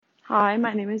Hi,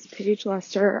 my name is Paige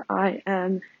Lester. I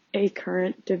am a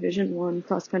current Division I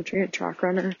cross-country and track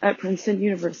runner at Princeton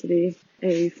University,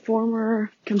 a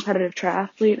former competitive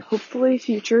triathlete, hopefully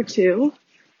future too,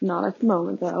 not at the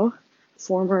moment though,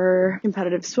 former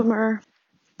competitive swimmer.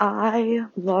 I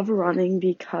love running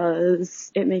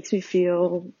because it makes me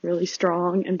feel really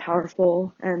strong and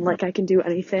powerful and like I can do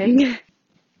anything.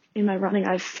 In my running,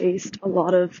 I've faced a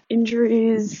lot of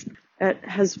injuries. It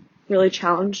has really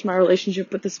challenged my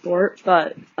relationship with the sport,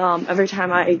 but every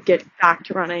time I get back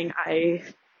to running, I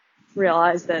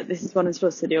realize that this is what I'm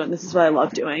supposed to do and this is what I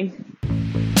love doing.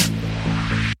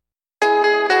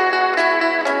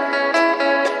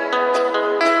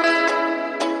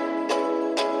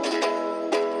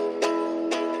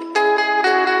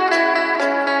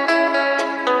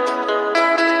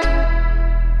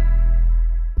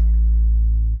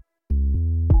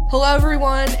 Hello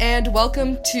everyone, and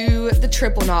welcome to the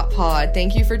Triple Knot Pod.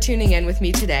 Thank you for tuning in with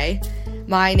me today.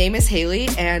 My name is Haley,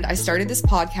 and I started this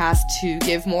podcast to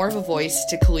give more of a voice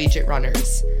to collegiate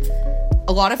runners.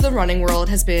 A lot of the running world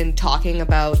has been talking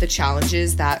about the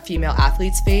challenges that female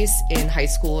athletes face in high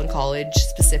school and college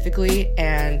specifically,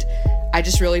 and I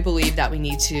just really believe that we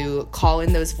need to call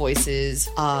in those voices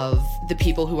of the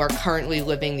people who are currently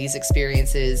living these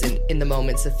experiences and in the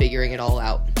moments of figuring it all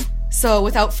out. So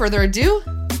without further ado,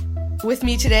 with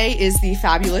me today is the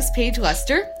fabulous Paige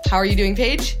Lester. How are you doing,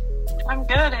 Paige? I'm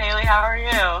good, Haley. How are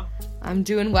you? I'm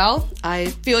doing well. I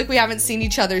feel like we haven't seen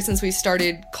each other since we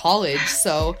started college,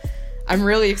 so I'm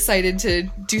really excited to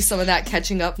do some of that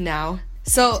catching up now.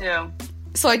 So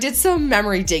I did some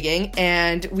memory digging,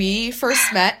 and we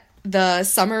first met the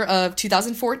summer of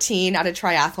 2014 at a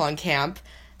triathlon camp.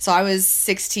 So I was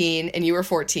 16 and you were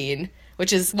 14,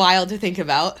 which is wild to think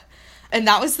about. And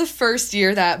that was the first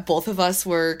year that both of us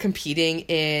were competing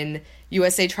in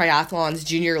USA Triathlon's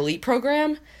Junior Elite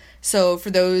program. So for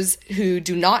those who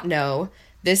do not know,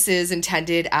 this is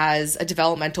intended as a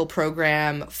developmental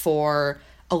program for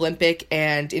Olympic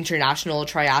and International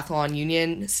Triathlon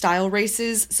Union style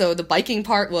races. So the biking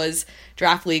part was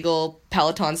draft legal,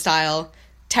 Peloton style,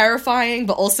 terrifying,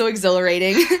 but also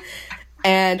exhilarating.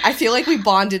 And I feel like we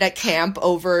bonded at camp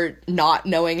over not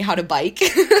knowing how to bike,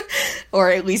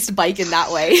 or at least bike in that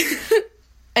way.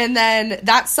 And then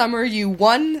that summer, you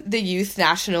won the youth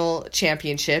national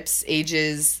championships,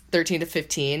 ages 13 to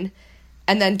 15.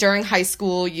 And then during high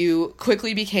school, you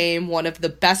quickly became one of the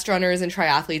best runners and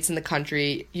triathletes in the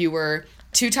country. You were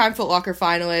two-time Foot Locker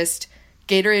finalist,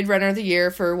 Gatorade Runner of the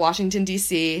Year for Washington,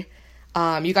 D.C.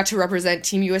 You got to represent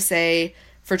Team USA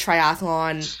for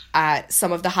triathlon at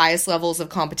some of the highest levels of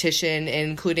competition,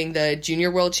 including the Junior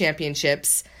World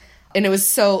Championships. And it was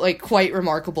so, quite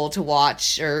remarkable to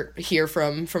watch or hear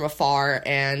from afar.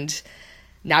 And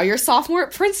now you're a sophomore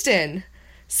at Princeton.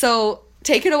 So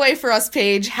take it away for us,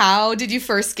 Paige. How did you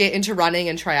first get into running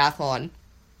and triathlon?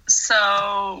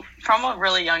 So from a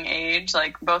really young age,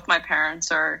 both my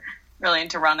parents are really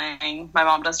into running. My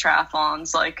mom does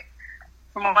triathlons.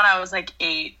 From when I was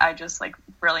 8, I just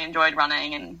really enjoyed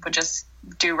running and would just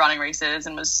do running races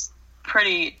and was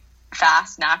pretty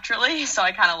fast naturally. So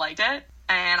I kind of liked it.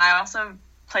 And I also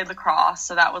played lacrosse.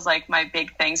 So that was my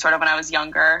big thing sort of when I was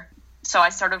younger. So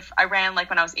I ran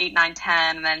when I was 8, 9,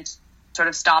 10 and then sort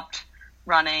of stopped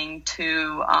running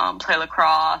to play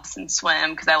lacrosse and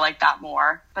swim because I liked that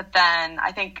more. But then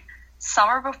I think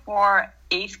summer before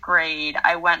 8th grade,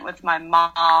 I went with my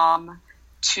mom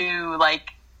to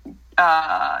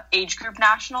age group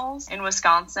nationals in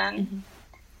Wisconsin. Mm-hmm.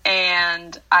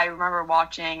 And I remember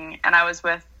watching, and I was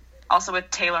also with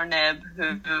Taylor Knibb,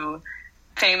 who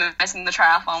famous in the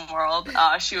triathlon world.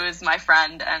 She was my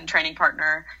friend and training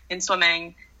partner in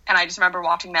swimming. And I just remember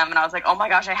watching them and I was like, oh my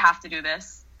gosh, I have to do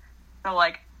this. So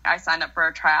I signed up for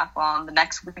a triathlon the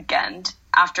next weekend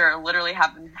after literally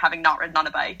having not ridden on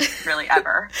a bike really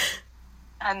ever.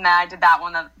 And then I did that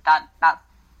one that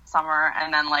summer.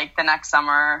 And then the next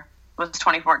summer was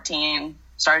 2014,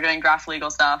 started doing draft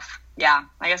legal stuff. Yeah,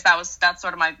 I guess that's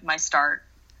sort of my start.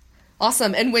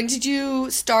 Awesome. And when did you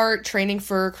start training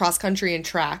for cross country and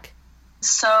track?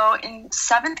 So in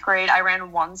 7th grade, I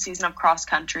ran one season of cross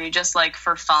country just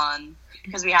for fun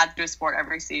because we had to do a sport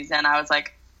every season. I was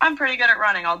I'm pretty good at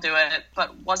running, I'll do it,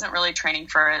 but wasn't really training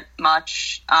for it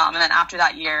much. And then after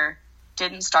that year,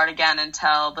 didn't start again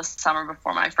until the summer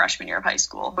before my freshman year of high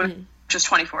school, which was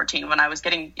 2014 when I was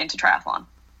getting into triathlon.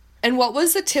 And what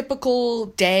was a typical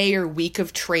day or week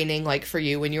of training like for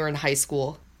you when you were in high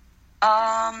school?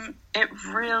 It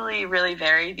really, really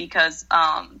varied because,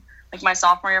 my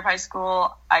sophomore year of high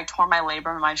school, I tore my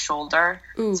labrum in my shoulder.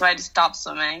 Ooh. So I had to stop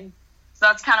swimming. So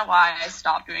that's kind of why I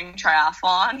stopped doing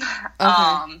triathlon.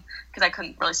 Okay. because I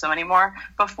couldn't really swim anymore.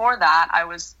 Before that, I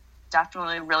was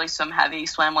definitely really swim heavy,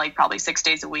 swam like probably 6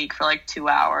 days a week for like 2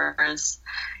 hours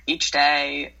each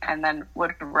day, and then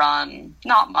would run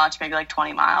not much, maybe like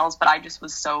 20 miles, but I just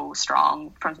was so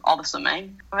strong from all the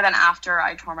swimming. But then after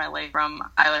I tore my labrum,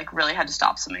 I like really had to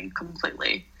stop swimming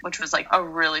completely, which was like a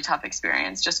really tough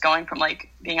experience, just going from like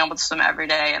being able to swim every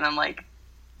day and then like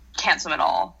can't swim at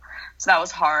all. So that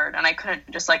was hard, and I couldn't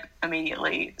just like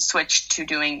immediately switch to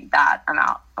doing that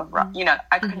amount of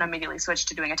I couldn't immediately switch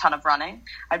to doing a ton of running.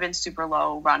 I'd been super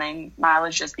low running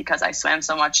mileage just because I swam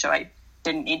so much, so I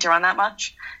didn't need to run that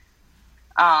much.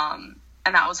 And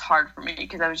that was hard for me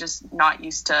because I was just not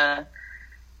used to.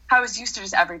 I was used to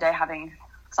just every day having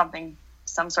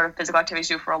some sort of physical activity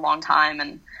to do for a long time,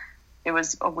 and it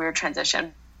was a weird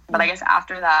transition. But I guess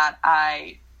after that,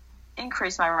 I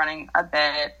increased my running a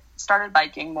bit. Started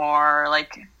biking more,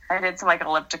 like I did some like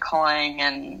ellipticaling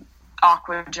and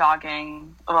aqua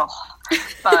jogging. Ugh.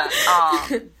 But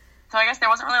so I guess there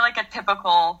wasn't really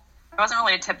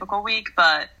a typical week,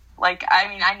 but like I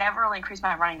mean I never really increased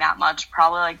my running that much.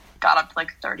 Probably like got up to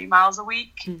like 30 miles a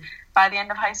week by the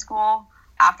end of high school.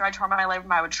 After I tore my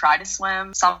labrum, I would try to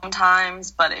swim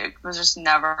sometimes, but it was just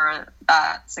never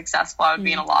that successful. I would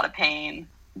be in a lot of pain.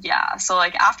 Yeah, so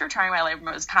like after tearing my labrum,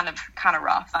 it was kind of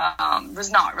rough. Was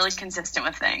not really consistent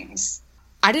with things.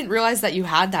 I didn't realize that you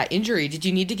had that injury. Did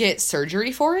you need to get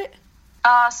surgery for it?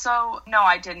 So no,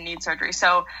 I didn't need surgery.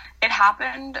 So it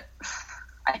happened.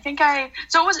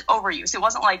 So it was overuse. It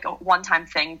wasn't like a one-time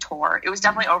thing tore. It was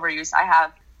definitely overuse. I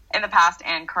have in the past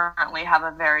and currently have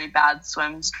a very bad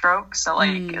swim stroke. So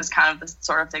like it was kind of the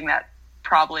sort of thing that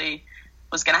probably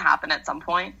was going to happen at some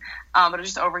point, but it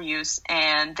was just overuse,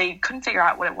 and they couldn't figure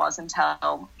out what it was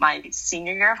until my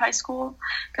senior year of high school,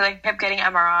 because I kept getting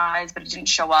MRIs, but it didn't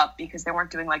show up because they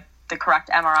weren't doing like the correct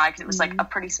MRI, because it was like a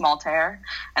pretty small tear,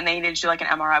 and they needed to do like an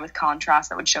MRI with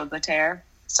contrast that would show the tear.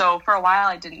 So for a while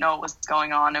I didn't know what was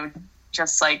going on. I would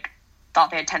just like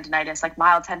thought they had tendinitis, like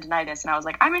mild tendinitis, and I was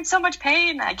like, I'm in so much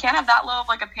pain, I can't have that low of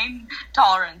like a pain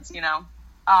tolerance, you know.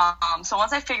 So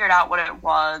once I figured out what it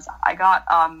was, I got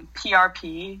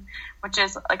PRP, which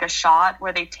is like a shot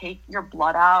where they take your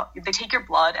blood out. They take your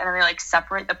blood and then they like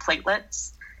separate the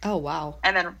platelets. Oh, wow.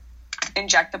 And then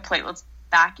inject the platelets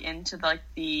back into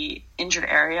the injured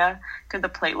area, because the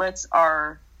platelets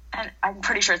are, and I'm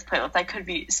pretty sure it's platelets, I could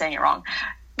be saying it wrong.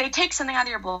 They take something out of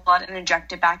your blood and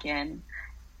inject it back in,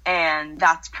 and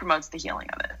that promotes the healing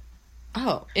of it.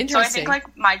 Oh, interesting. So I think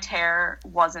like my tear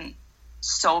wasn't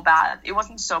so bad. It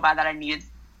wasn't so bad that I needed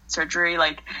surgery.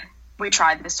 Like we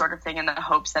tried this sort of thing in the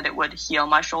hopes that it would heal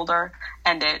my shoulder,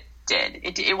 and it did.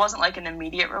 It wasn't like an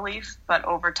immediate relief, but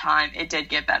over time it did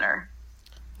get better.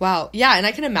 Wow. Yeah, and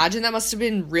I can imagine that must have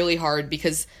been really hard,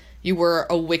 because you were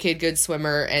a wicked good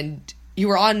swimmer and you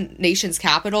were on Nation's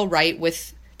Capital, right?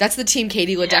 That's the team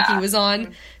Katie Ledecky was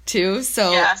on too.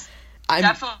 So yes. I'm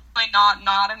definitely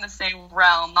not in the same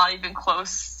realm, not even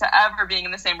close to ever being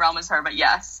in the same realm as her, but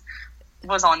yes,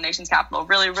 was on Nation's Capital.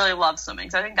 Really, really loved swimming.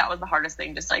 So I think that was the hardest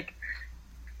thing. Just like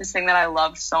this thing that I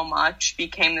loved so much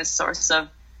became this source of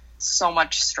so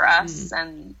much stress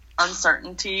and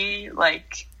uncertainty.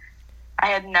 Like I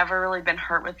had never really been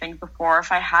hurt with things before.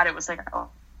 If I had, it was like, oh,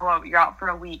 you're out for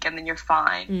a week and then you're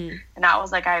fine. And that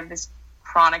was like, I have this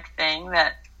chronic thing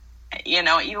that, you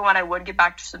know, even when I would get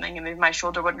back to swimming and maybe my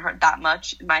shoulder wouldn't hurt that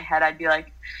much, in my head I'd be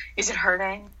like, is it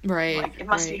hurting? Right. Like it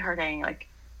must be hurting. Like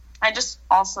I just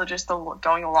the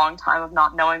going a long time of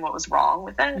not knowing what was wrong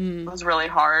with it. It was really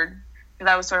hard,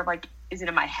 because I was sort of like, is it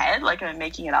in my head? Like, am I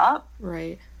making it up?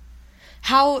 Right.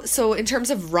 So in terms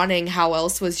of running, how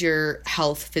else was your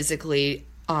health physically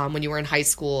when you were in high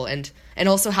school? And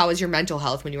also, how was your mental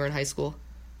health when you were in high school?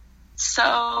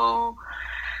 So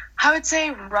I would say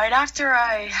right after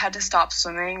I had to stop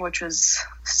swimming, which was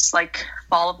like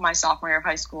fall of my sophomore year of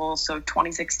high school, so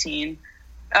 2016.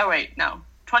 Oh, wait, no,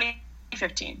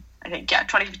 2015. I think, yeah,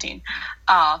 2015,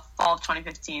 fall of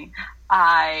 2015,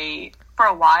 I, for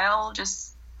a while,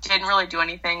 just didn't really do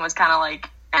anything, was kind of like,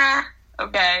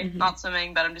 okay, not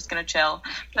swimming, but I'm just going to chill.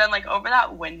 But then, like, over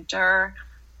that winter,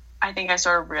 I think I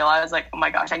sort of realized, like, oh my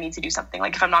gosh, I need to do something.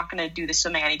 Like, if I'm not going to do the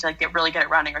swimming, I need to, like, get really good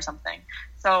at running or something.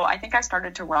 So I think I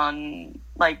started to run,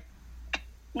 like,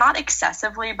 not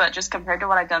excessively, but just compared to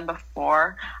what I've done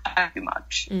before, I didn't do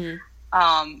much.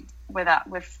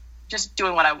 With just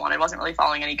doing what I wanted. Wasn't really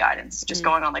following any guidance, just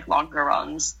going on like longer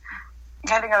runs.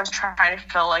 I think I was trying to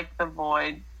fill like the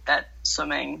void that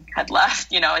swimming had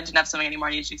left. You know, I didn't have swimming anymore.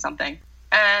 I needed to do something.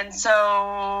 And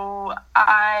so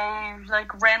I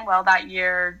like ran well that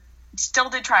year, still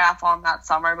did triathlon that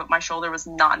summer, but my shoulder was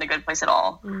not in a good place at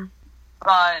all.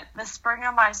 But the spring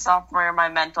of my sophomore year, my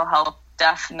mental health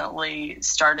definitely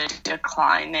started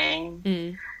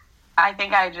declining. I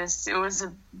think it was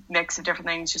a mix of different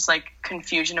things, just like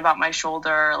confusion about my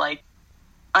shoulder, like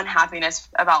unhappiness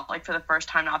about like for the first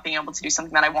time not being able to do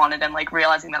something that I wanted, and like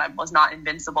realizing that I was not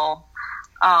invincible.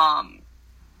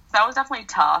 That was definitely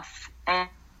tough.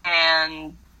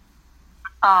 And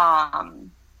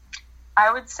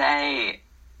I would say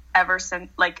ever since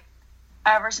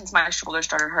my shoulder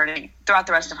started hurting throughout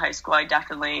the rest of high school, I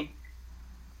definitely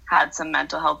had some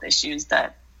mental health issues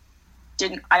that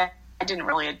I didn't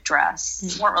really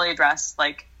address, weren't really addressed.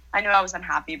 Like, I knew I was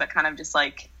unhappy, but kind of just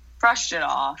like brushed it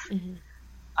off.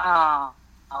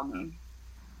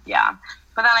 Yeah.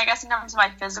 But then I guess in terms of my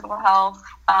physical health,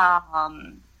 I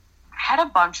had a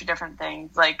bunch of different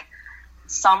things. Like,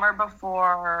 summer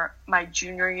before my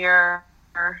junior year,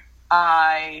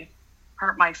 I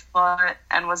hurt my foot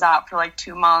and was out for like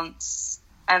 2 months.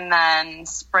 And then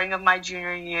spring of my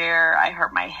junior year, I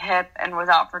hurt my hip and was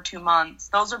out for 2 months.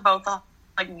 Those are both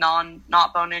like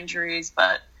not bone injuries,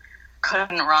 but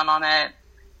couldn't run on it.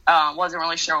 Wasn't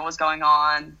really sure what was going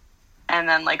on. And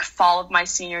then like fall of my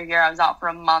senior year, I was out for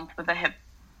a month with a hip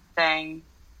thing.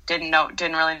 Didn't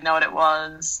really know what it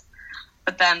was.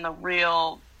 But then the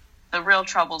real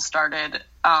trouble started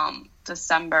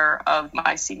December of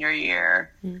my senior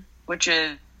year, which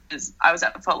is I was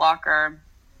at Foot Locker,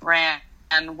 ran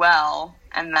well,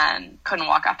 and then couldn't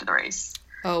walk after the race.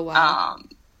 Oh, wow.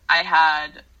 I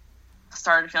had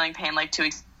started feeling pain like 2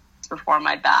 weeks before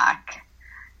my back,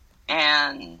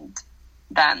 and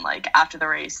then like after the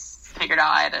race figured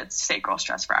out I had a sacral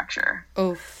stress fracture.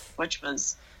 Oof. Which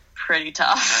was pretty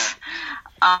tough.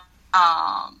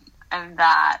 And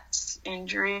that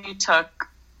injury took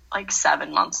like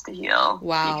 7 months to heal.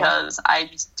 Wow. Because I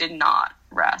just did not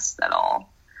rest at all.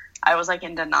 I was like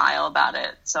in denial about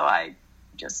it, so I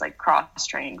just like cross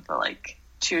trained for like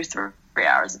 2-3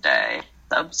 hours a day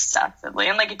obsessively,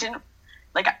 and like it didn't,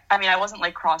 like, I mean, I wasn't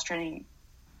like cross training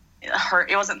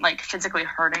it wasn't like physically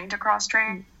hurting to cross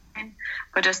train,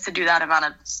 but just to do that amount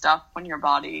of stuff when your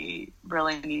body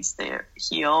really needs to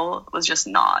heal was just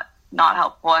not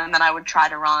helpful. And then I would try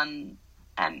to run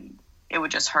and it would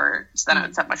just hurt, so then I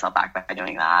would set myself back by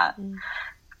doing that.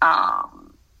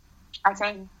 I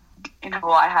think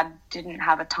I didn't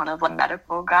have a ton of like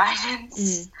medical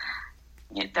guidance.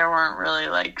 There weren't really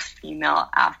like female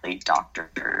athlete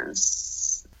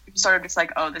doctors. Sort of just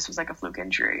like, oh, this was like a fluke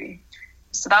injury.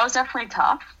 So that was definitely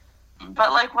tough.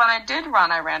 But like when I did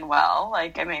run, I ran well.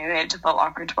 Like I made it to Foot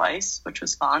Locker twice, which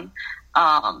was fun.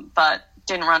 But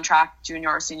didn't run track junior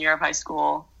or senior year of high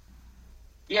school.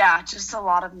 Yeah, just a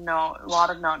lot of not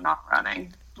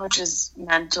running, which is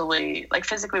mentally, like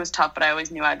physically was tough, but I always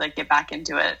knew I'd like get back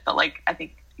into it. But like I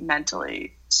think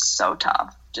mentally so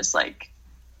tough. Just like,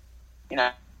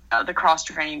 the cross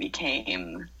training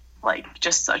became like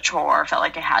just a chore. Felt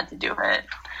like I had to do it.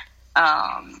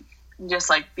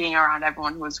 Just like being around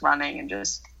everyone who was running and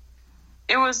just,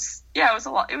 it was a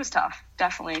lot. It was tough.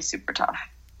 Definitely super tough.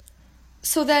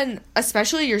 So then,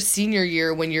 especially your senior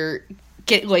year when you're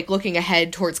looking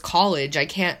ahead towards college, I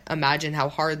can't imagine how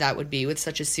hard that would be with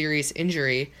such a serious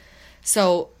injury.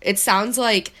 So it sounds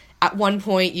like at one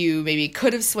point you maybe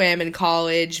could have swam in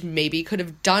college, maybe could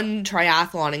have done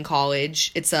triathlon in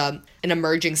college. It's an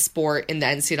emerging sport in the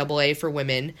NCAA for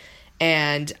women.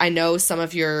 And I know some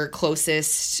of your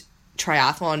closest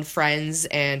triathlon friends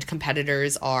and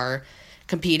competitors are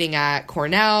competing at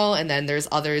Cornell, and then there's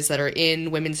others that are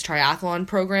in women's triathlon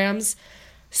programs.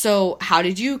 So how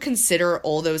did you consider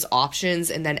all those options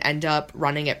and then end up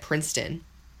running at Princeton?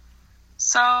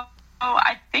 So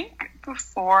I think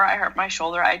before I hurt my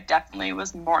shoulder, I definitely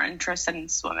was more interested in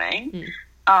swimming.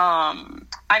 I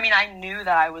mean, I knew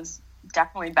that I was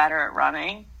definitely better at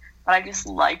running, but I just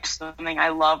liked swimming. I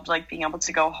loved like being able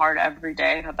to go hard every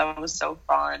day. I thought that was so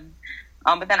fun.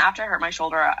 But then after I hurt my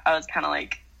shoulder, I was kind of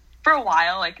like, for a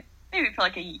while, like maybe for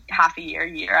like half a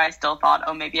year, I still thought,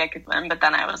 oh, maybe I could win. But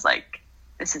then I was like,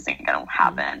 this isn't going to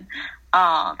happen.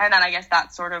 And then I guess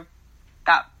that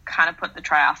kind of put the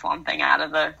triathlon thing out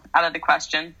of the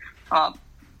question. And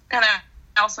I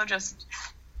also just,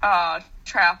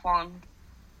 triathlon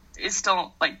is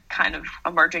still like kind of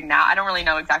emerging now. I don't really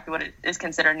know exactly what it is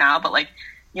considered now, but like,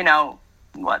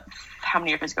 how many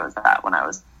years ago was that when I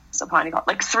was applying to college?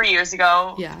 Like 3 years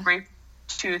ago,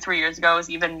 3 years ago was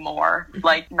even more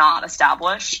like not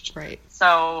established. Right.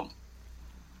 So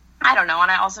I don't know. And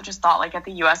I also just thought like at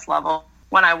the US level,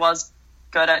 when I was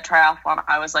good at triathlon,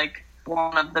 I was like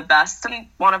one of the best and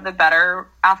one of the better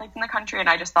athletes in the country. And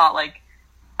I just thought like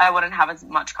I wouldn't have as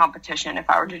much competition if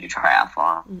I were to do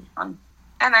triathlon.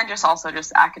 And then just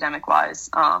academic wise,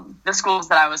 the schools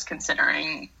that I was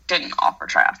considering didn't offer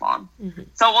triathlon. Mm-hmm.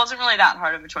 So it wasn't really that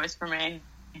hard of a choice for me.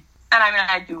 And I mean,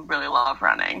 I do really love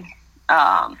running.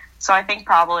 So I think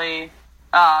probably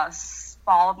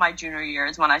fall of my junior year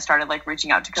is when I started like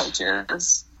reaching out to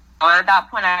coaches. At that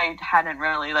point, I hadn't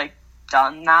really like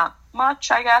done that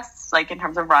much, I guess, like in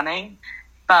terms of running.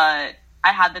 But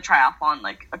I had the triathlon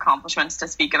like accomplishments to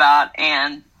speak about,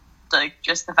 and like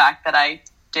just the fact that I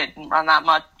didn't run that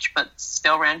much but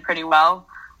still ran pretty well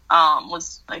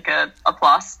was like a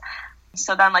plus.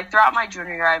 So then like throughout my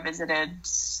junior year, I visited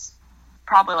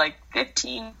probably like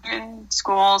 15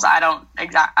 schools. I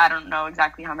don't know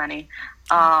exactly how many.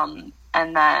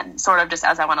 And then sort of just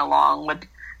as I went along would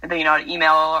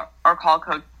email or call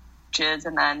coaches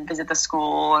and then visit the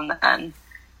school, and then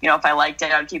if I liked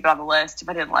it, I would keep it on the list. If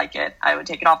I didn't like it, I would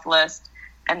take it off the list.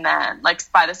 And then, like,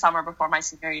 by the summer before my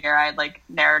senior year, I had, like,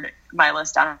 narrowed my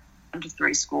list down to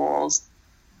 3 schools,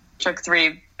 took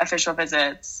 3 official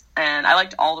visits, and I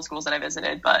liked all the schools that I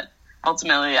visited, but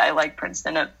ultimately I liked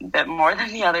Princeton a bit more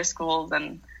than the other schools,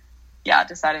 and, yeah,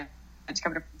 decided to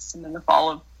come to Princeton in the fall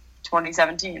of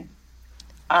 2017.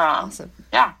 Awesome.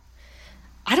 Yeah.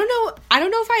 I don't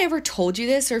know if I ever told you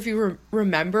this or if you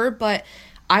remember, but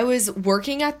I was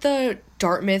working at the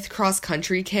Dartmouth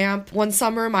cross-country camp one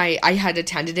summer. I had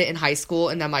attended it in high school,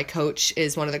 and then my coach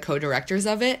is one of the co-directors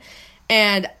of it.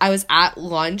 And I was at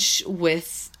lunch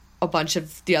with a bunch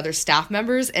of the other staff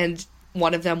members, and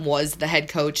one of them was the head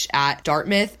coach at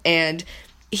Dartmouth. And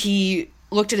he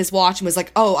looked at his watch and was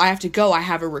like, "Oh, I have to go. I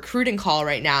have a recruiting call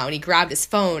right now." And he grabbed his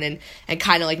phone and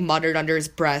kind of like muttered under his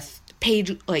breath,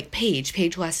 Paige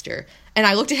Lester. And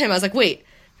I looked at him, I was like, "Wait,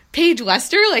 Paige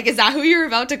Lester? Like, is that who you're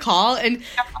about to call?"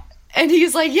 And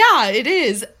he's like, "Yeah, it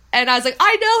is." And I was like,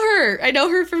 I know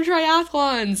her from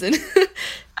triathlons. And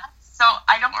so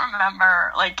I don't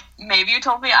remember, like, maybe you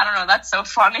told me, I don't know, that's so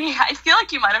funny. I feel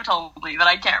like you might have told me, but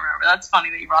I can't remember. That's funny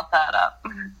that you brought that up.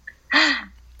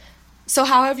 So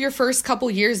how have your first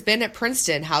couple years been at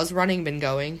Princeton? How's running been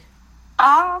going?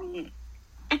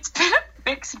 It's been a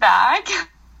mixed bag.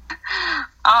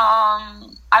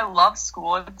 I love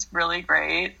school. It's really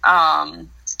great.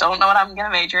 Still don't know what I'm going to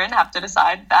major in. Have to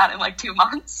decide that in like 2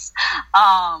 months.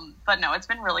 But no, it's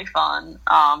been really fun.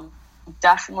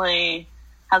 Definitely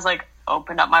has like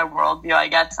opened up my worldview, I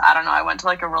guess. I don't know. I went to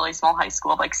like a really small high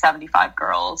school of like 75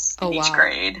 girls in each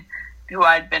grade who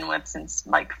I'd been with since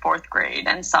like 4th grade,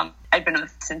 and some I'd been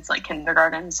with since like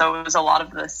kindergarten. So it was a lot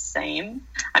of the same.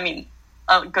 I mean,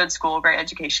 a good school, great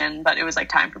education, but it was like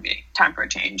time for a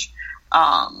change.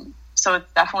 So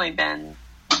it's definitely been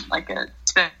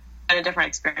it's been a different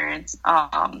experience.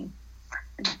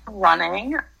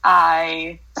 Running,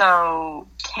 I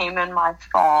came in my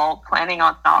fall planning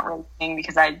on not racing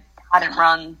because I hadn't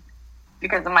run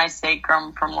because of my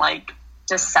sacrum from like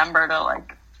December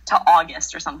to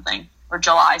August or something, or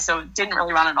July. So didn't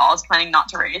really run at all. I was planning not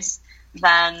to race.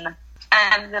 Then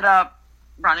I ended up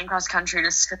running cross country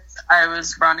just because I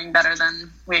was running better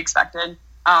than we expected.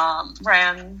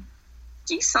 Ran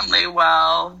decently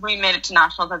well. We made it to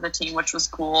nationals as a team, which was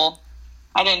cool.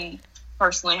 I didn't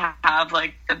personally have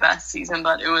like the best season,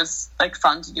 but it was like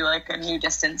fun to do like a new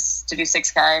distance, to do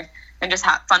 6K, and just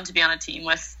fun to be on a team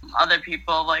with other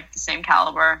people like the same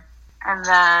caliber. And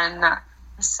then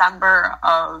December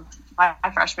of my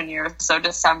freshman year, so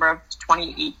December of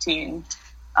 2018,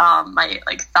 my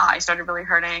like thigh started really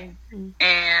hurting,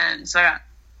 and so I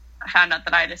found out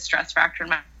that I had a stress fracture in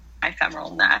my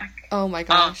femoral neck. Oh my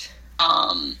gosh.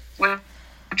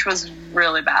 Which was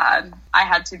really bad. I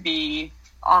had to be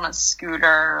on a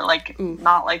scooter, like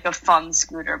not like a fun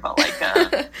scooter, but like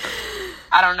a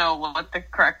I don't know what the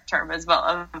correct term is, but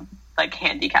a like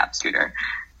handicap scooter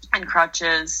and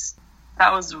crutches.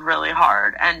 That was really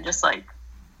hard, and just like,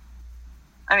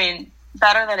 I mean,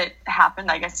 better that it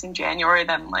happened, I guess, in January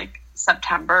than like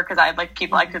September, because I had like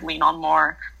people I could lean on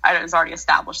more. I was already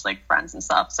established like friends and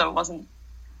stuff, so it wasn't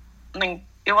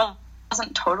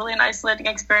totally an isolating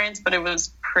experience, but it was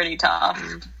pretty tough.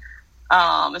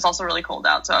 It's also really cold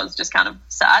out, so I was just kind of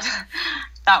sad.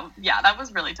 That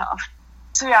was really tough.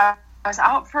 So yeah, I was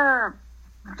out for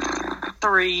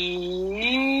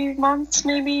 3 months,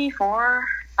 maybe 4.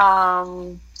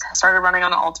 Started running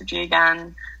on the Alter-G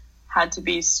again. Had to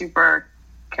be super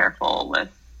careful with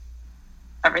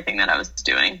everything that I was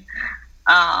doing.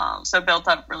 So built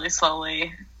up really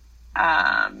slowly.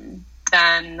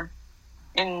 Then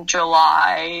in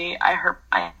July, I hurt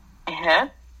my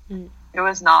hip. It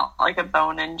was not like a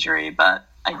bone injury, but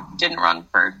I didn't run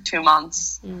for 2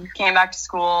 months. Came back to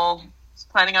school, was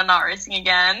planning on not racing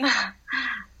again,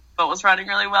 but was running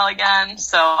really well again.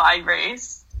 So I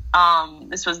raced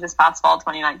This was this past fall,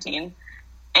 2019.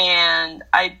 And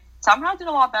I somehow did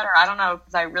a lot better. I don't know,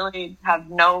 because I really have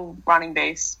no running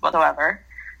base whatsoever.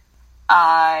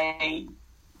 I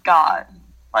got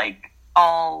like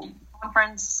all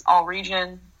conference, all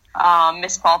region,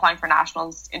 missed qualifying for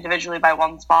nationals individually by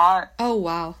 1 spot. Oh,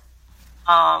 wow.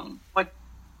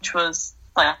 Which was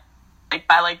like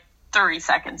by like 30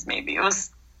 seconds maybe. It was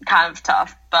kind of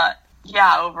tough, but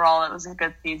yeah, overall it was a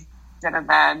good season. And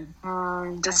then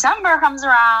December comes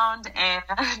around and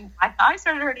my thigh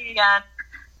started hurting again,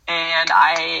 and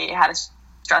I had a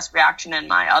stress reaction in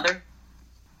my other.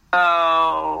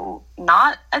 So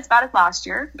not as bad as last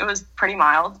year. It was pretty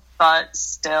mild, but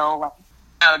still,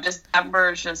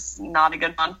 December is just not a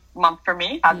good month for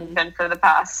me. Hasn't been for the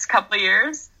past couple of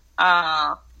years.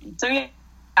 So yeah,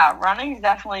 running's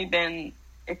definitely been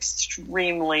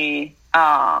extremely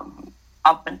up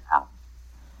and down.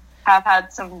 Have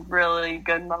had some really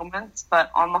good moments, but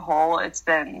on the whole, it's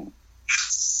been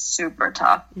super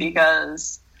tough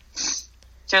because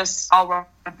just I'll run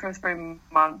for 3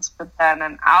 months, but then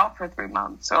I'm out for 3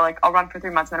 months. Or like I'll run for 3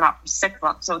 months and then I'm out for 6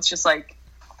 months. So it's just like,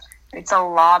 it's a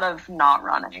lot of not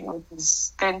running, which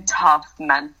has been tough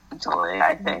mentally,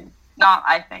 I think.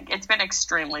 It's been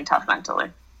extremely tough mentally.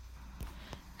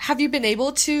 Have you been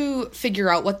able to figure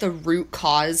out what the root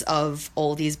cause of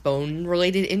all these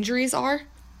bone-related injuries are?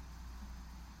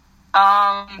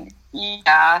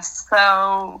 Yeah,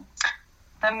 so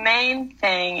the main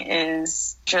thing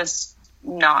is just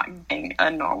not getting a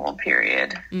normal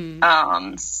period.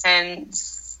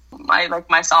 Since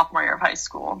my sophomore year of high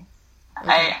school.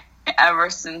 Okay. Ever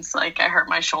since I hurt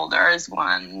my shoulder is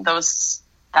when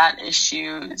that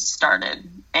issue started,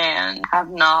 and have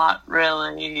not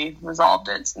really resolved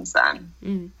it since then.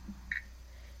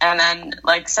 And then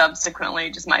subsequently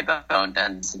just my bone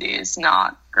density is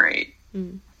not great.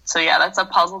 So yeah, that's a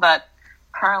puzzle that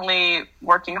currently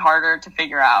working harder to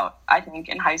figure out. I think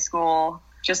in high school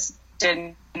just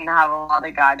didn't have a lot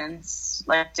of guidance,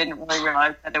 didn't really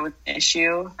realize that it was an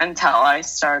issue until I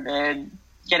started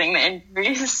getting the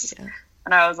injuries. Yeah.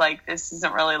 And I was like, this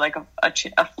isn't really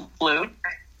a fluke.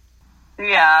 So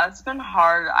yeah, it's been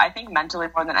hard. I think mentally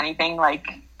more than anything,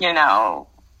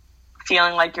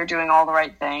 feeling like you're doing all the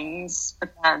right things,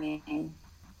 but then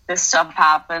this stuff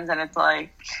happens and it's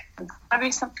like, there's gotta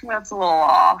be something that's a little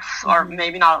off, or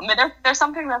maybe not. I mean, there's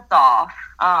something that's off.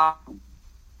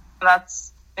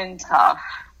 That's been tough.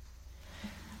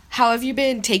 How have you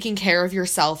been taking care of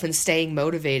yourself and staying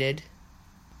motivated?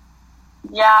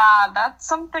 Yeah, that's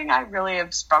something I really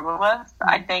have struggled with.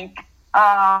 I think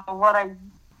what I did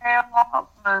a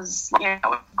lot was,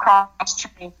 cross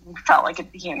training felt like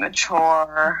it became a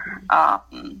chore.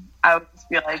 I would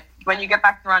feel like when you get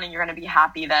back to running, you're going to be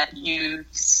happy that you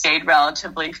stayed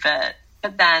relatively fit.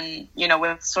 But then,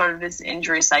 with sort of this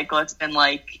injury cycle, it's been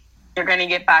you're going to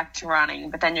get back to running,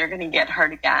 but then you're going to get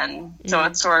hurt again. So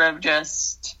it's sort of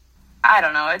just, I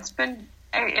don't know,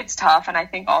 it's tough. And I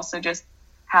think also just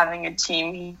having a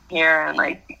team here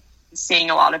and seeing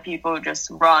a lot of people just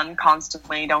run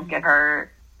constantly, don't get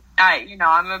hurt.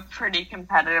 I'm a pretty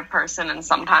competitive person, and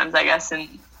sometimes I guess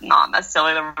in not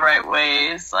necessarily the right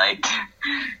ways,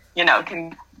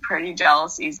 can pretty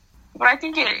jealous easy. But I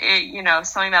think it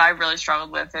something that I really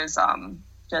struggled with is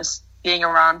just being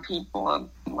around people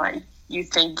and you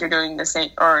think you're doing the same,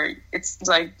 or it's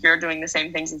like you're doing the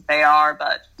same things as they are,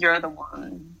 but you're the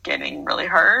one getting really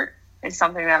hurt. It's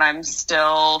something that I'm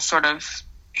still sort of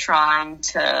trying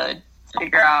to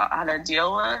figure out how to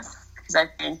deal with, because I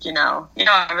think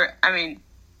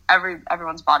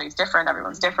everyone's body is different,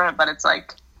 everyone's different, but it's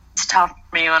tough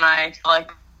for me when I feel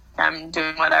like I'm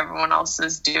doing what everyone else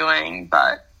is doing,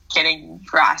 but getting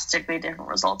drastically different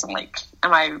results. I'm like,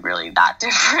 am I really that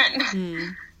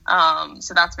different?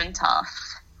 So that's been tough.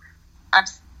 I've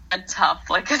said tough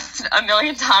a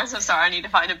million times. I'm sorry, I need to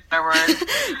find a better word.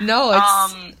 No,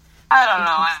 it's... I don't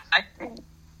know.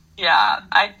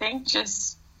 I think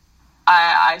just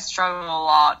I struggle a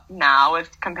lot now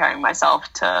with comparing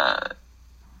myself to,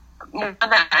 more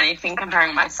than anything,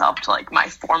 comparing myself to my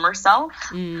former self.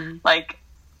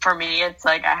 For me, it's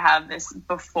I have this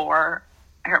before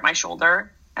I hurt my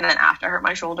shoulder and then after I hurt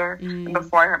my shoulder. And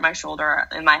before I hurt my shoulder,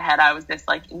 in my head, I was this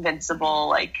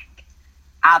invincible,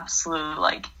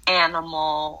 absolute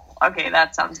animal. Okay,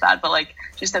 that sounds bad, but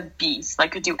just a beast.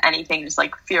 Could do anything, just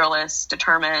fearless,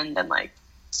 determined, and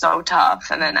so tough.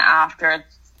 And then after,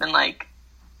 it's been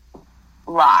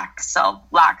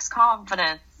lacks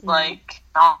confidence,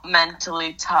 not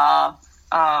mentally tough,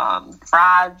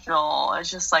 fragile.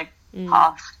 It's just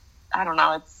tough. I don't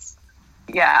know.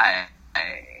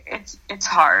 It's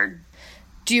hard.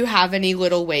 Do you have any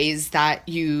little ways that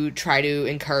you try to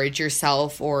encourage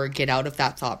yourself or get out of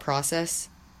that thought process?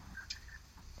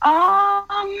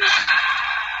 I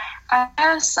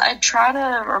guess I try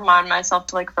to remind myself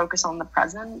to like focus on the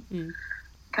present,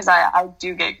 because I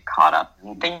do get caught up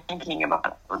in thinking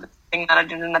about the thing that I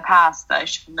did in the past that I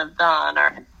shouldn't have done,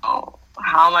 or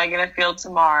how am I going to feel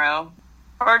tomorrow,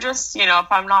 or just, you know,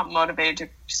 if I'm not motivated to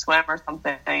swim or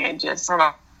something, I just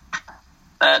remember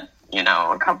that, you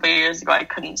know, a couple of years ago I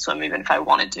couldn't swim even if I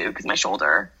wanted to because my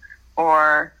shoulder,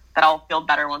 or that I'll feel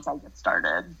better once I get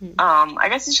started. I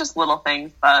guess it's just little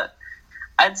things, but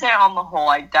I'd say on the whole,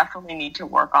 I definitely need to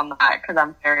work on that because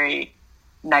I'm very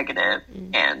negative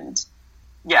and,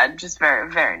 yeah, just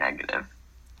very, very negative.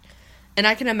 And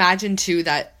I can imagine, too,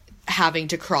 that having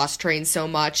to cross-train so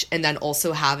much and then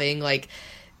also having, like,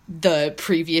 the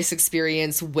previous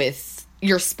experience with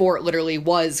your sport literally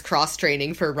was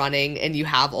cross-training for running, and you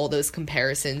have all those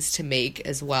comparisons to make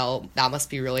as well. That must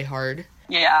be really hard.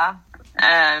 Yeah.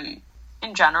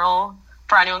 In general,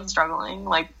 for anyone struggling,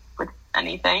 like, with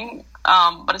anything,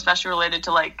 but especially related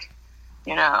to, like,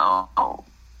 you know,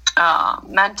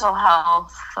 mental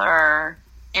health or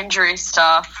injury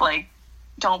stuff, like,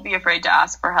 don't be afraid to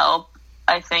ask for help.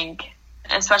 I think,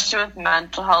 especially with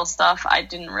mental health stuff, I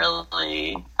didn't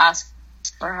really ask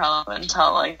for help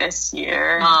until, like, this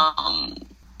year.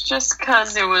 Just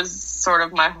because it was sort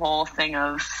of my whole thing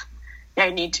of, yeah,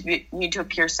 I need to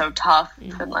appear so tough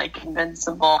and, like,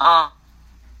 invincible.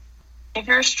 If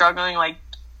you're struggling, like,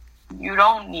 you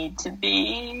don't need to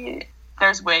be.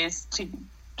 There's ways to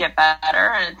get better,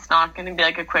 and it's not going to be,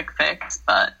 like, a quick fix,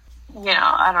 but, you know,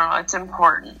 I don't know, it's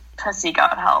important to seek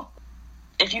out help.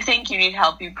 If you think you need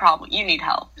help, you need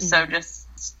help. So just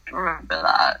remember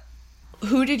that.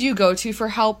 Who did you go to for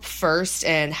help first,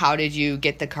 and how did you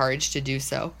get the courage to do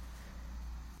so?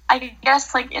 I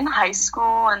guess, like, in high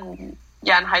school,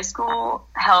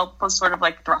 help was sort of,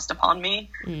 like, thrust upon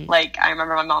me. Like, I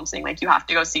remember my mom saying, like, you have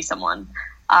to go see someone.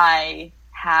 I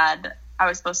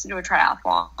was supposed to do a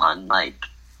triathlon, like,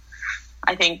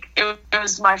 I think it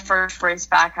was my first race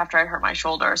back after I hurt my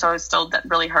shoulder, so I was still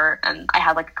really hurt, and I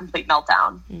had, like, a complete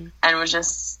meltdown, and was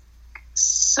just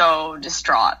so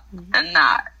distraught, and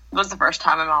that was the first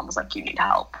time my mom was like, you need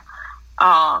help.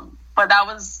 But that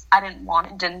was, I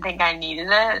didn't think I needed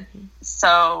it,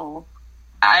 so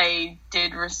I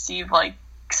did receive, like,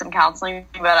 some counseling,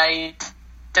 but it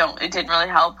didn't really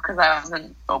help because I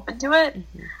wasn't open to it.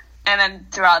 And then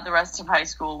throughout the rest of high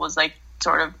school was, like,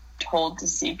 sort of told to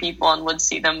see people and would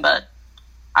see them, but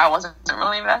I wasn't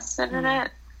really invested in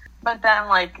it. But then,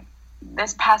 like,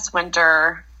 this past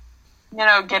winter, you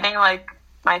know, getting, like,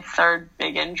 my third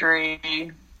big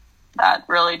injury, that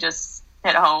really just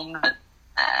hit home,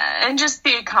 and just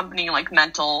the accompanying, like,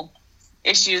 mental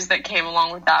issues that came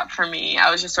along with that for me. I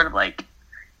was just sort of like,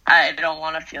 I don't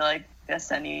want to feel like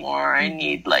this anymore. I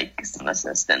need, like, some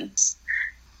assistance.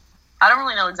 I don't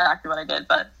really know exactly what I did,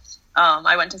 but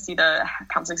I went to see the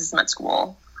counseling system at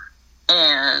school,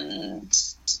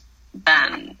 and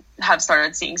then have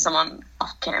started seeing someone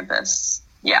off campus.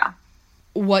 Yeah.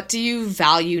 What do you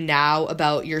value now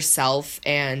about yourself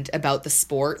and about the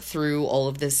sport through all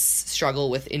of this struggle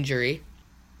with injury?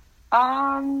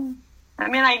 I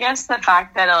mean, I guess the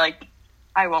fact that, like,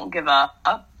 I won't give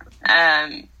up.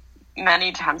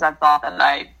 Many times I've thought that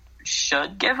I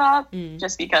should give up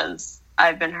just because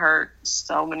I've been hurt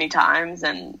so many times,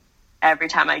 and every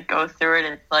time I go through it,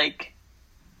 it's like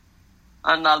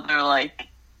another, like,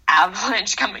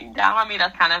 avalanche coming down on me.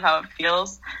 That's kind of how it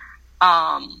feels.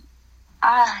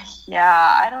 Yeah,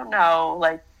 I don't know.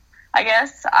 Like, I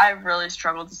guess I've really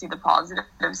struggled to see the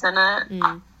positives in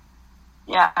it.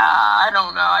 Yeah, I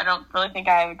don't know. I don't really think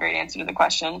I have a great answer to the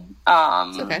question.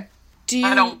 It's okay.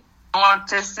 I don't want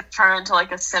this to turn into,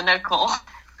 like, a cynical.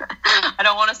 I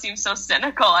don't want to seem so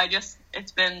cynical.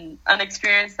 It's been an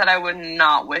experience that I would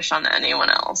not wish on anyone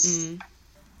else.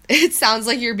 It sounds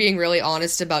like you're being really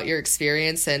honest about your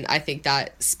experience, and I think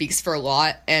that speaks for a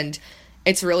lot. And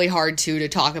it's really hard, too, to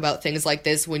talk about things like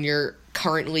this when you're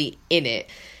currently in it.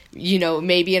 You know,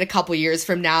 maybe in a couple years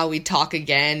from now we'd talk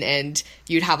again and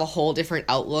you'd have a whole different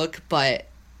outlook, but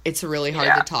it's really hard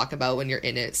to talk about when you're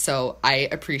in it. So I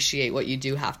appreciate what you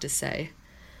do have to say.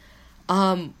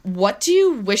 What do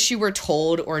you wish you were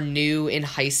told or knew in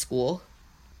high school?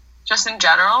 Just in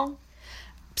general?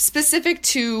 Specific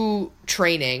to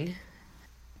training.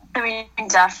 I mean,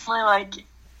 definitely, like,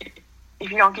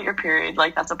 if you don't get your period,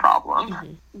 like, that's a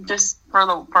problem. Just for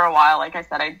a while, like I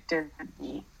said, I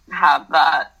didn't have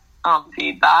that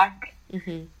feedback.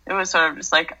 It was sort of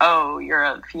just like, oh, you're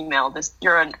a female,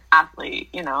 you're an athlete,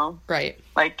 you know? Right.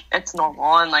 Like, it's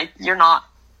normal, and, like, you're not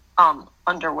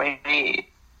underweight,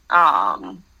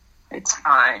 it's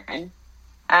fine.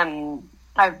 And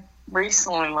I've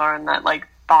recently learned that, like,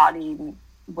 body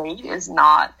weight is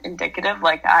not indicative.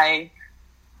 Like,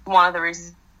 one of the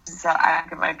reasons that I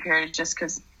get my period is just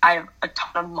because I have a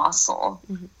ton of muscle.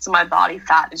 Mm-hmm. So my body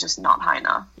fat is just not high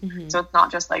enough. Mm-hmm. So it's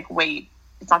not just, like, weight.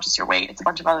 It's not just your weight. It's a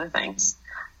bunch of other things.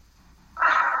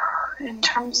 In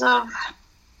terms of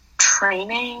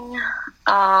training,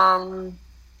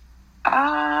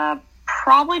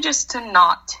 probably just to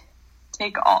not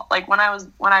take all, like, when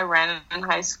I ran in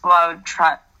high school, I would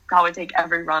probably take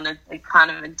every run as, like,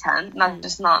 kind of intent, and that's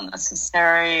just not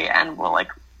necessary and will,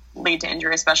 like, lead to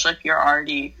injury, especially if you're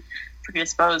already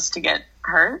predisposed to get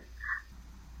hurt.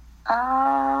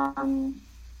 And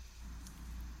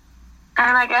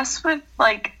I guess with,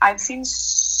 like, I've seen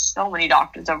so many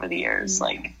doctors over the years,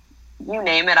 mm-hmm. like, you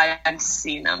name it, I've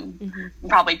seen them, mm-hmm.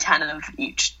 probably 10 of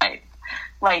each type.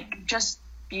 Like, just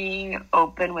being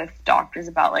open with doctors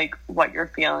about, like, what you're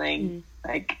feeling, mm-hmm.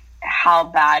 like, how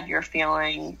bad you're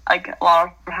feeling. Like, a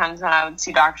lot of times when I would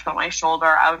see doctors on my shoulder,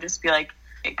 I would just be like,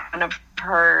 it kind of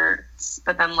hurts.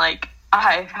 But then, like,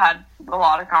 I've had a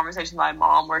lot of conversations with my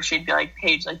mom where she'd be like,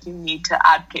 Paige, like, you need to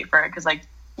advocate for it, because, like,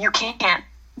 you can't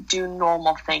do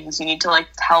normal things. You need to, like,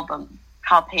 tell them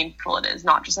how painful it is,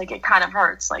 not just, like, it kind of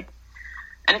hurts. Like,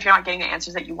 and if you're not getting the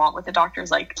answers that you want with the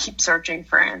doctors, like, keep searching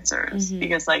for answers, mm-hmm.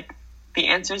 because, like, the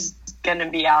answer's going to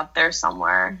be out there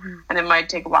somewhere, mm-hmm. and it might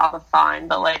take a while to find,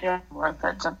 but, like, it's worth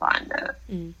it to find it.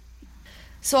 Mm.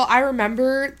 So I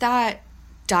remember that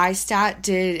DieStat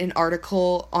did an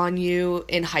article on you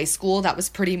in high school that was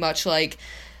pretty much like,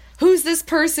 who's this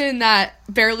person that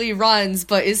barely runs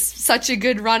but is such a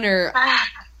good runner?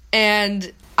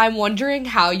 And I'm wondering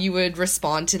how you would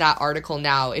respond to that article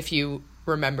now, if you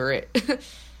remember it.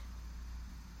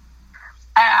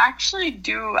 I actually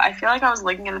do. I feel like I was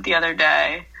looking at it the other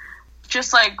day.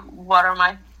 Just, like, what are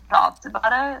my thoughts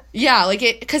about it? Yeah, like,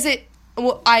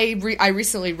 I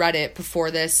recently read it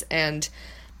before this, and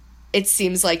it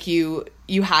seems like you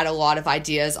had a lot of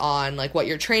ideas on, like, what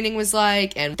your training was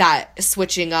like, and that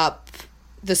switching up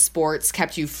the sports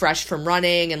kept you fresh from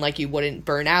running, and, like, you wouldn't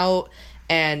burn out.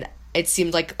 And it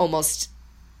seemed like almost,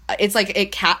 it's like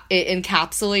it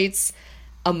encapsulates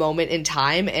a moment in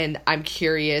time, and I'm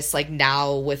curious, like,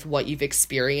 now with what you've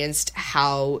experienced,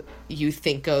 how you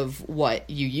think of what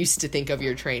you used to think of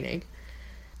your training.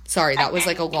 Sorry, that was,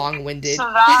 like, a long-winded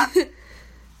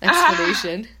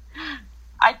explanation.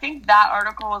 I think that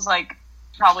article was, like,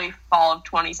 probably fall of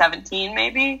 2017,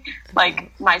 maybe,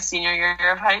 like, my senior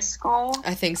year of high school.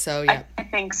 I think so, yeah. I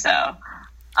think so.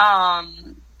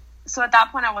 So at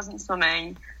that point, I wasn't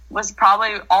swimming. Was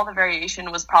probably, all the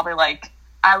variation was probably, like,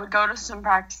 I would go to swim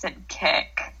practice and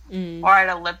kick, or I'd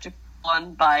elliptical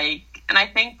and bike. And I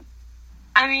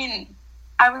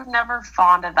was never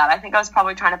fond of that. I think I was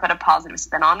probably trying to put a positive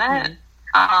spin on it.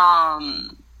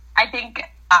 I think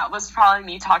that was probably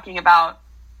me talking about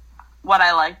what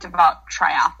I liked about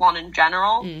triathlon in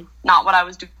general, not what I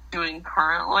was doing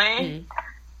currently.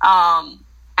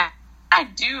 I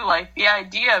do like the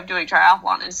idea of doing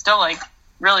triathlon. It's still, like,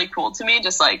 really cool to me,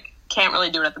 just, like, can't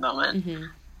really do it at the moment.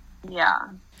 Yeah.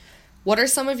 What are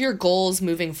some of your goals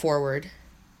moving forward?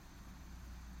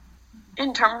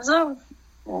 In terms of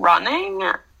running,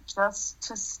 just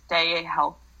to stay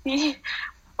healthy,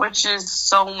 which is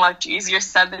so much easier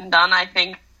said than done. I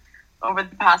think over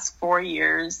the past 4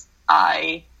 years,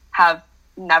 I have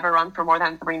never run for more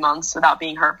than 3 months without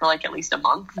being hurt for, like, at least a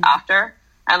month after.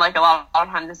 And, like, a lot of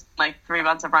times it's, like, 3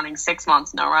 months of running, 6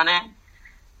 months no running.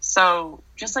 So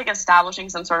just, like, establishing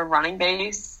some sort of running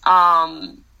base.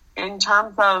 In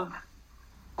terms of,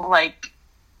 like,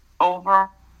 overall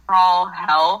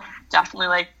health, definitely,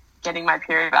 like, getting my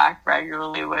period back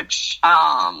regularly, which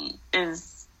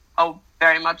is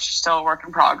very much still a work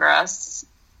in progress.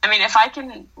 I mean, if I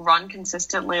can run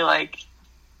consistently, like,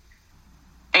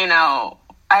 you know,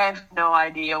 I have no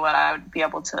idea what I'd be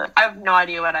able to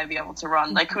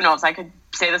run. Like, who knows? I could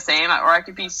stay the same, or I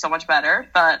could be so much better.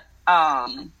 But,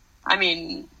 I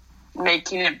mean,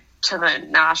 making it to the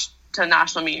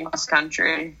national meet cross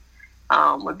country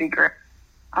would be great.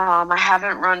 I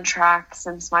haven't run track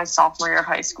since my sophomore year of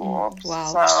high school.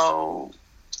 Wow. So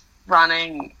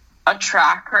running a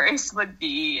track race would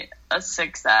be a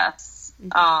success.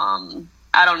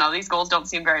 I don't know. These goals don't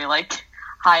seem very, like,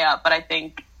 high up, but I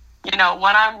think, you know,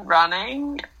 when I'm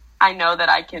running, I know that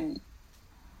I can,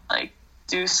 like,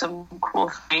 do some cool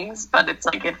things, but it's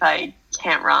like, if I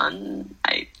can't run,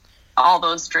 all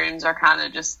those dreams are kind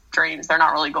of just dreams. They're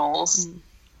not really goals.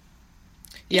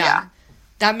 Yeah.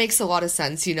 That makes a lot of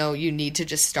sense. You know, you need to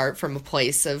just start from a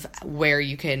place of where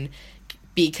you can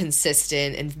be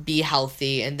consistent and be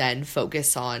healthy and then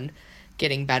focus on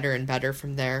getting better and better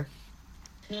from there.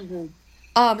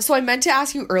 So I meant to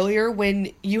ask you earlier,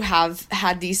 when you have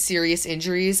had these serious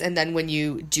injuries and then when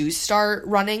you do start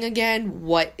running again,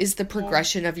 what is the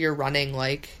progression of your running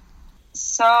like?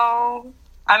 So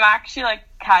I'm actually like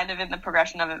kind of in the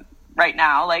progression of it right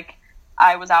now. Like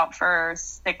I was out for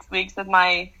 6 weeks with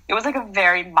it was like a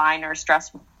very minor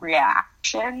stress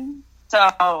reaction.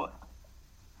 So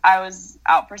I was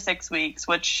out for 6 weeks,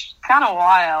 which is kind of a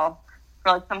while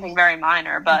for like something very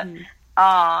minor, but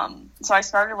so I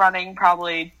started running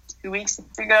probably 2 weeks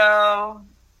ago,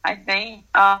 I think.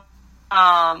 For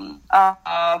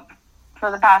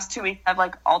the past 2 weeks, I've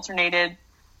like alternated.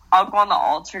 I'll go on the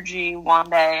Alter-G one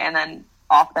day and then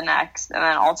off the next, and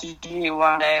then Alter-G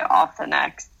one day, off the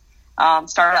next.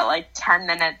 Started at like 10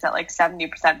 minutes at like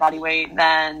 70% body weight,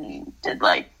 then did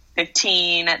like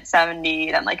 15 at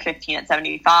 70, then like 15 at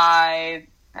 75,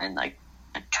 and like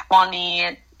 20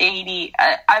 at 80.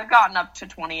 I've gotten up to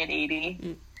 20 at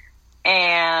 80,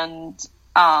 and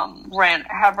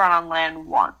have run on land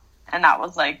once, and that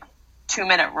was like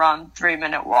 2-minute run,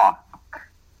 3-minute walk,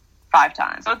 5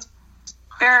 times. So it's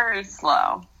very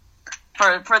slow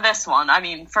for this one. I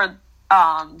mean, for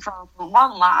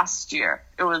one last year,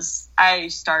 I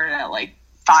started at like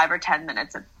 5 or 10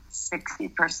 minutes at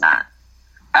 60%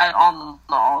 on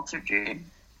the Alter-G.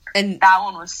 And that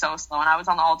one was so slow, and I was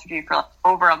on the Alter-G for like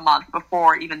over a month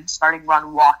before even starting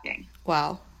walking.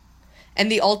 Wow. And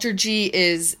the Alter-G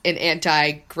is an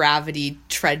anti-gravity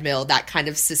treadmill that kind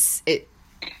of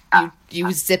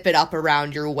you zip it up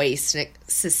around your waist and it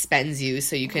suspends you,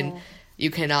 so you can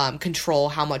control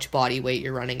how much body weight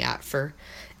you're running at, for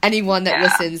anyone that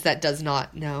listens that does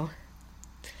not know.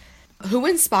 Who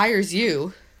inspires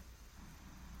you?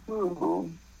 Ooh.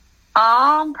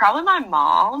 Probably my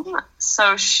mom.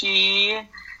 So she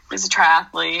is a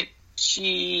triathlete.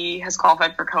 She has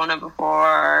qualified for Kona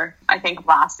before. I think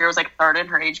last year was like 3rd in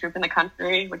her age group in the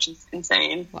country, which is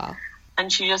insane. Wow.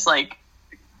 And she just like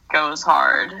goes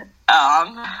hard,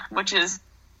 which is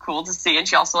cool to see. And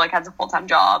she also like has a full-time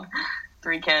job,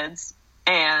 3 kids,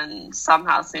 and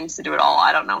somehow seems to do it all.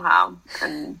 I don't know how.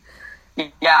 And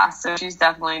yeah, so she's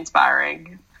definitely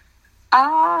inspiring.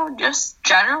 Just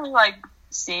generally like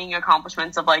seeing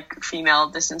accomplishments of like female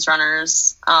distance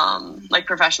runners, like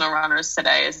professional runners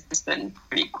today has been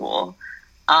pretty cool.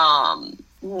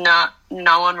 Not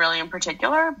no one really in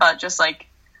particular, but just like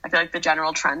I feel like the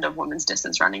general trend of women's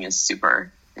distance running is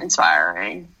super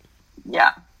inspiring.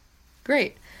 Yeah.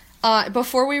 Great.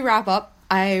 Before we wrap up,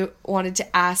 I wanted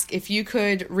to ask if you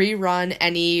could rerun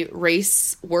any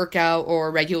race, workout,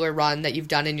 or regular run that you've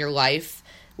done in your life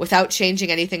without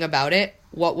changing anything about it,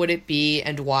 what would it be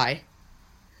and why?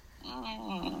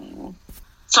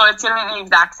 So it's going to be the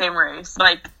exact same race.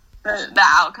 Like, the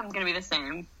outcome's going to be the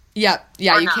same. Yeah,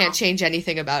 you can't change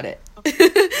anything about it.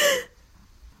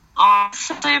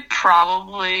 Honestly,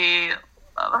 probably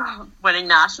winning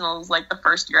nationals, like, the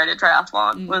first year I did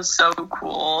triathlon was so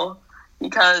cool.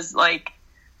 Because, like,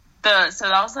 so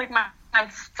that was, like, my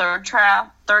third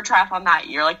triathlon that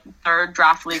year, like, the third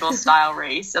draft legal style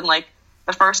race. And, like,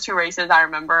 the first 2 races, I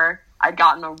remember I'd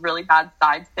gotten a really bad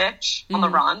side stitch on the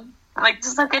run. And, like,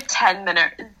 just, like, a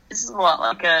 10-minute, this is what,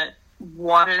 like, a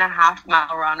 1.5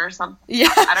 mile run or something? Yeah.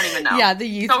 I don't even know. Yeah, the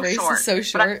youth race is so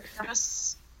short. But I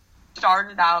just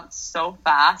started out so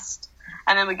fast.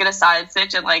 And then we get a side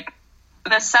stitch, and, like,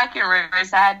 the second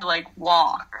race, I had to, like,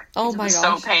 walk. Oh, my gosh. It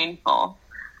was so painful.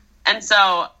 And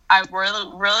so I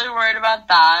really, really worried about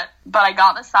that. But I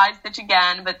got the side stitch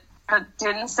again, but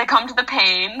didn't succumb to the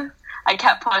pain. I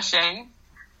kept pushing,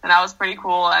 and that was pretty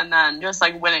cool. And then just,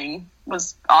 like, winning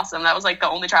was awesome. That was, like, the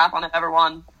only triathlon I've ever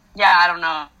won. Yeah, I don't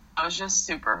know. It was just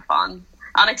super fun.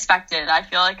 Unexpected. I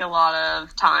feel like a lot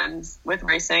of times with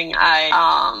racing,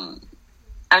 I'm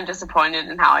disappointed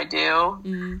in how I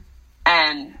do.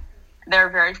 And there are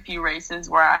very few races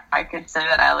where I could say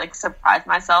that I, like, surprised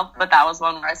myself, but that was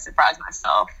one where I surprised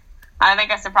myself. I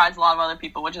think I surprised a lot of other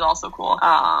people, which is also cool.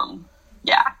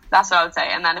 Yeah, that's what I would say.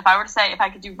 And then if I were to say if I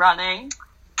could do running,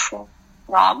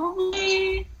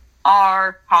 probably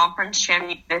our conference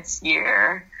champion this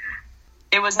year.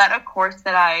 It was at a course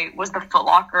that was the Foot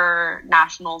Locker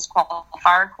Nationals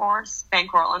qualifier course, Van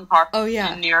Cortlandt Park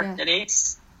in New York City.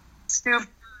 Super,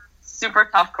 super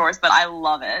tough course, but I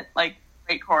love it. Like,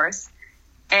 great course.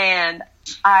 And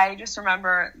I just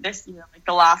remember this year, like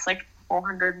the last like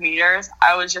 400 meters,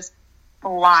 I was just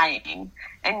flying.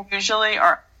 And usually,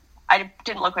 or I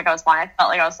didn't look like I was flying. I felt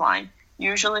like I was flying.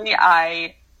 Usually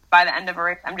by the end of a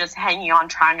race, I'm just hanging on,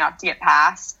 trying not to get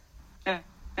past.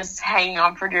 Just hanging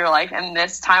on for dear life. And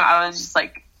this time I was just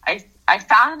like, I I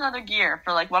found another gear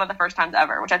for like one of the first times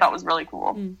ever, which I thought was really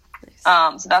cool.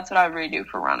 Nice. So that's what I would really do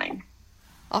for running.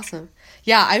 Awesome.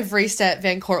 Yeah, I've raced at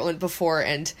Van Cortlandt before,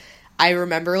 and I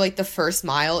remember like the first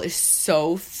mile is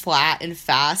so flat and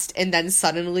fast, and then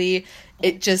suddenly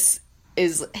it just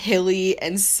is hilly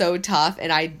and so tough,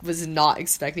 and I was not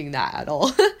expecting that at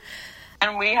all.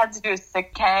 And we had to do a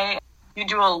 6K. You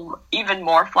do even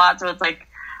more flat, so it's like,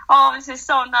 oh, this is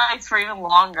so nice for even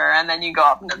longer, and then you go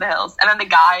up into the hills. And then the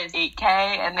guy is 8K,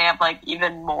 and they have like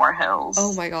even more hills.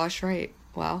 Oh my gosh, right.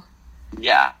 Wow.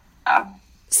 Yeah.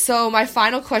 So my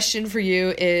final question for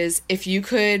you is, if you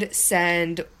could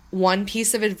send one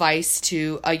piece of advice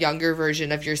to a younger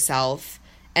version of yourself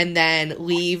and then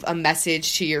leave a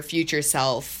message to your future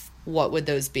self, what would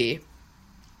those be?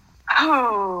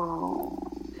 Oh,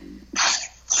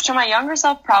 to my younger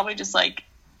self, probably just like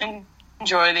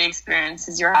enjoy the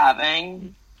experiences you're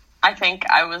having. I think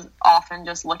I was often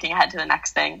just looking ahead to the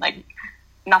next thing. Like,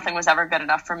 nothing was ever good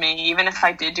enough for me. Even if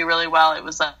I did do really well, it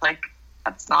was like,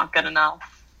 that's not good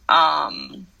enough.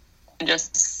 And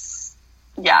just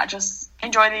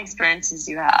enjoy the experiences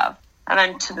you have. And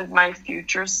then to my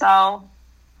future self,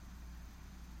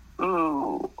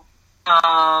 how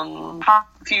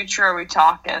future are we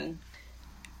talking?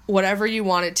 Whatever you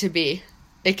want it to be.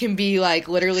 It can be like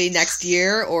literally next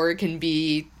year, or it can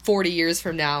be 40 years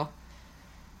from now.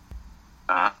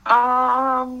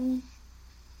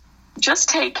 Just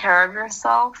take care of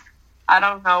yourself. I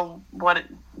don't know what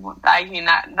I mean.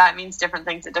 That means different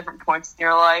things at different points in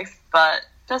your life, but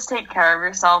just take care of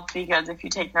yourself, because if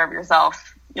you take care of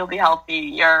yourself, you'll be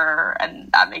healthier,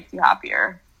 and that makes you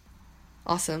happier.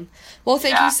 Awesome. Well,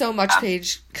 thank you so much,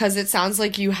 Paige, because it sounds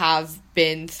like you have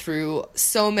been through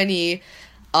so many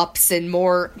ups and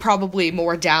probably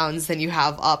more downs than you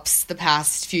have ups the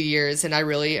past few years, and I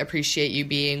really appreciate you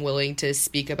being willing to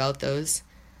speak about those.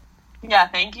 Yeah,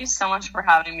 thank you so much for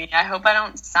having me. I hope I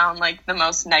don't sound like the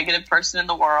most negative person in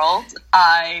the world.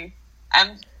 I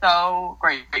am so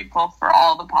grateful for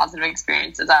all the positive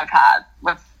experiences I've had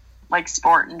with like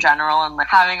sport in general, and like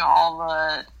having all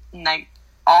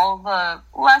the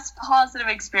less positive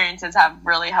experiences have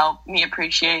really helped me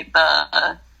appreciate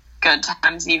the good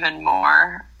times even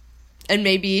more. And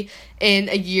maybe in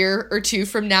a year or two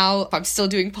from now, if I'm still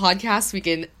doing podcasts, we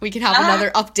can have another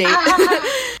update.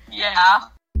 Yeah.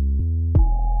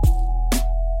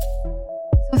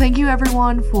 So thank you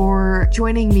everyone for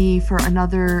joining me for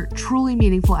another truly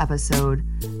meaningful episode.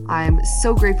 I'm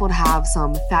so grateful to have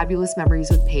some fabulous memories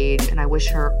with Paige, and I wish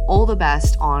her all the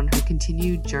best on her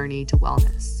continued journey to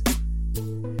wellness.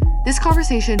 This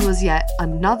conversation was yet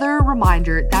another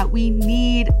reminder that we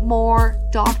need more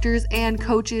doctors and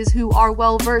coaches who are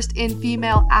well-versed in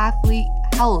female athlete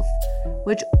health,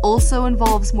 which also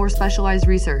involves more specialized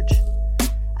research.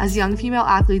 As young female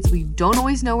athletes, we don't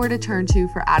always know where to turn to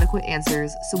for adequate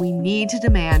answers, so we need to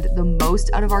demand the most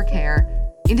out of our care,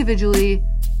 individually,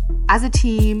 as a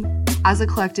team, as a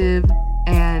collective,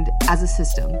 and as a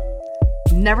system.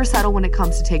 Never settle when it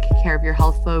comes to taking care of your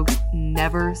health, folks.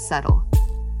 Never settle.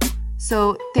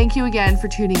 So thank you again for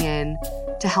tuning in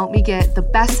to help me get the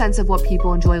best sense of what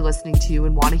people enjoy listening to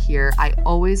and want to hear. I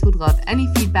always would love any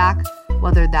feedback,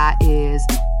 whether that is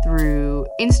through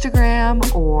Instagram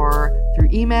or through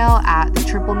email at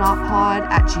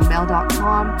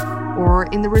thetriplenotpod@gmail.com or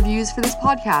in the reviews for this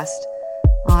podcast.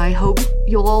 I hope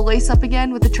you'll all lace up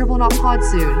again with the Triple Knot Pod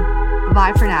soon.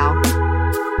 Bye for now.